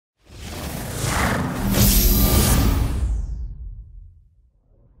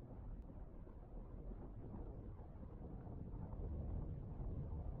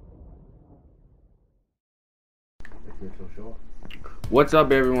What's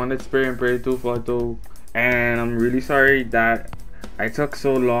up, everyone? It's Spray and Pray 242, and I'm really sorry that I took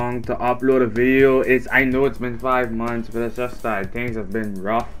so long to upload a video. I know it's been 5 months, but it's just that things have been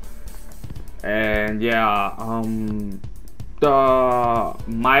rough. And yeah, the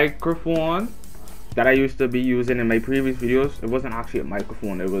microphone that I used to be using in my previous videos, it wasn't actually a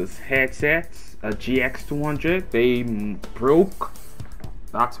microphone, it was headsets, a GX200. They broke.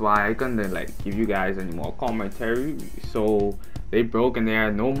 That's why I couldn't give you guys any more commentary. So they broke and they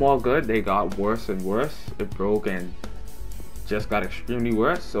are no more good. They got worse and worse. It broke and just got extremely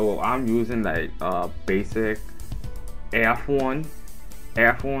worse. So I'm using like a basic earphone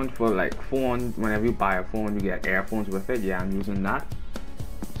for phone. Whenever you buy a phone, you get earphones with it. Yeah, I'm using that.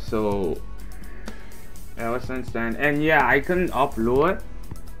 So ever since then, and yeah, I couldn't upload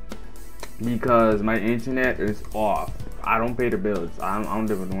because my internet is off. I don't pay the bills. I don't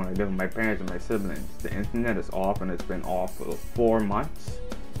live alone. I live with my parents and my siblings. The internet is off, and it's been off for 4 months.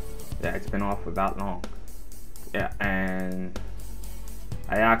 Yeah, it's been off for that long. Yeah, and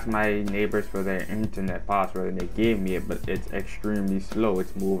I asked my neighbors for their internet password, and they gave me it, but it's extremely slow.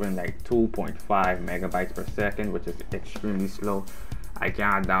 It's moving like 2.5 megabytes per second, which is extremely slow. I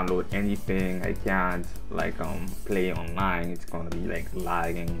can't download anything. I can't play online. It's gonna be like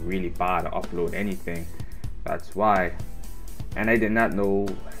lagging really bad to upload anything. That's why. And I did not know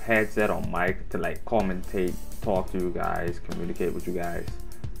headset or mic to commentate, talk to you guys, communicate with you guys.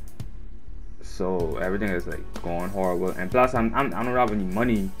 So everything is going horrible. And plus I don't have any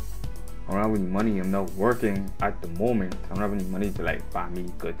money. I don't have any money. I'm not working at the moment. I don't have any money to buy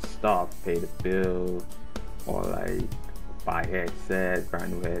me good stuff, pay the bill, or buy headset,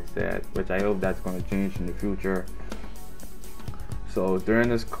 brand new headset, which I hope that's going to change in the future. So during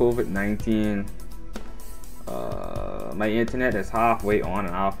this COVID-19, my internet is halfway on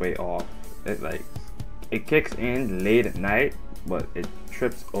and halfway off. It kicks in late at night, but it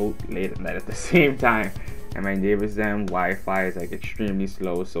trips out late at night at the same time. And my neighbors' Wi-Fi is extremely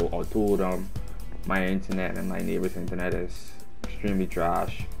slow, so I told them my internet and my neighbor's internet is extremely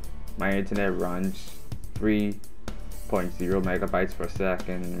trash. My internet runs 3.0 megabytes per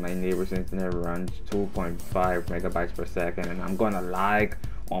second. My neighbor's internet runs 2.5 megabytes per second, and I'm gonna lag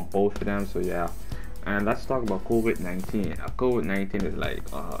on both of them. So yeah. And let's talk about COVID-19. COVID-19 is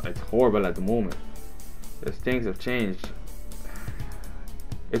it's horrible at the moment. Because things have changed.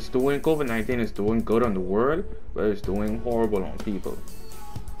 COVID-19 is doing good on the world, but it's doing horrible on people.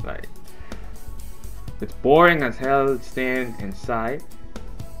 It's boring as hell staying inside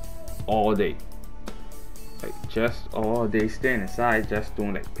all day. Just all day staying inside, just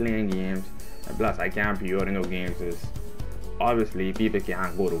doing playing games. And plus I can't be ordering no games. Obviously people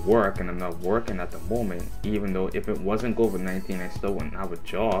can't go to work, and I'm not working at the moment. Even though if it wasn't COVID-19, I still wouldn't have a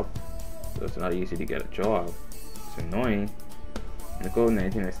job. So it's not easy to get a job. It's annoying. And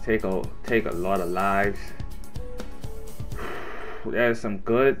COVID-19 has take a lot of lives. There's some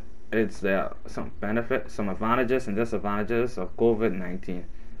good. There some benefits, some advantages and disadvantages of COVID-19.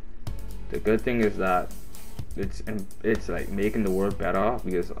 The good thing is that it's making the world better,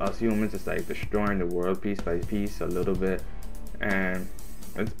 because us humans is destroying the world piece by piece a little bit. And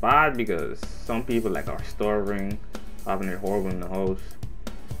it's bad because some people are starving, having it horrible in the house,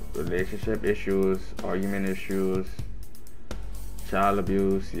 relationship issues, argument issues, child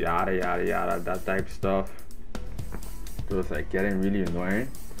abuse, yada yada yada, that type of stuff. So it's getting really annoying.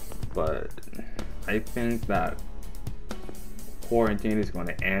 But I think that quarantine is going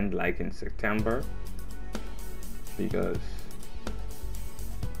to end in September, because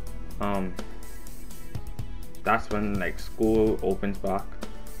that's when school opens back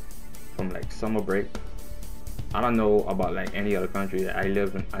from summer break. I don't know about any other country. I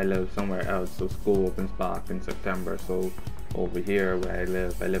live somewhere else, so school opens back in September. So over here where I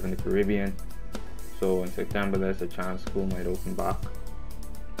live in the Caribbean, so in September there's a chance school might open back.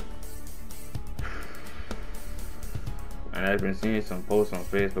 And I've been seeing some posts on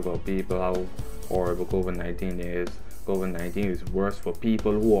Facebook of people how horrible COVID-19 is. COVID-19 is worse for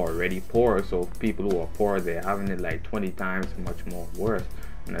people who are already poor. So people who are poor, they're having it 20 times much more worse.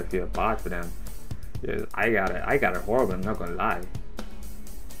 And I feel bad for them. Because I got it horrible, I'm not gonna lie.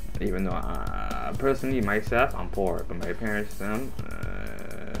 Even though personally myself, I'm poor, but my parents,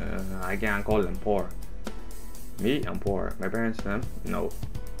 I can't call them poor. Me, I'm poor. My parents, no.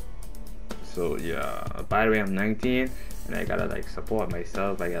 So yeah. By the way, I'm 19. And I gotta support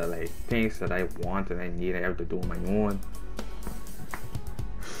myself. I gotta things that I want and I need, I have to do on my own.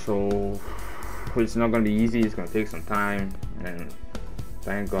 So it's not gonna be easy. It's gonna take some time, and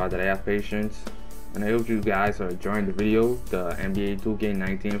thank God that I have patience. And I hope you guys are enjoying the video, the NBA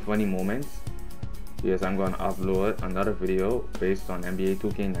 2K19 funny moments. because I'm going to upload another video based on NBA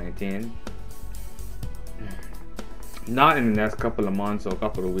 2K19. Not in the next couple of months or a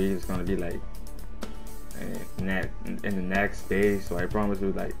couple of weeks. It's going to be like in the next day, so I promise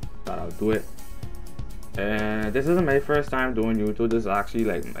you like that I'll do it. And this isn't my first time doing YouTube. This is actually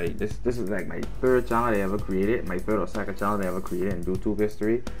like this is like my third channel I ever created, my third or second channel I ever created in YouTube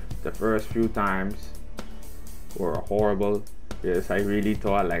history. The first few times were horrible because I really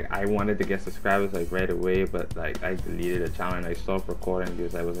thought like I wanted to get subscribers like right away, but like I deleted the channel and I stopped recording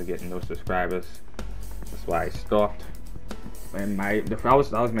because I wasn't getting no subscribers. That's why I stopped. And that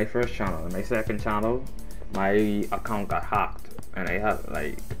was my first channel. And my second channel, my account got hacked, and I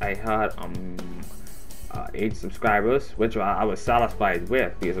had 8 subscribers, which I was satisfied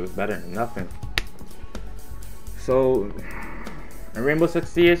with because it was better than nothing. So in Rainbow Six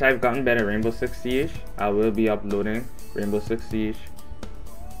Siege, I've gotten better. Rainbow Six Siege, I will be uploading Rainbow Six Siege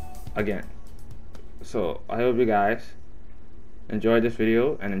again. So I hope you guys enjoyed this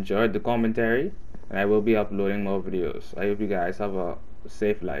video and enjoyed the commentary, and I will be uploading more videos. I hope you guys have a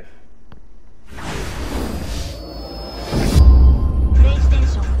safe life.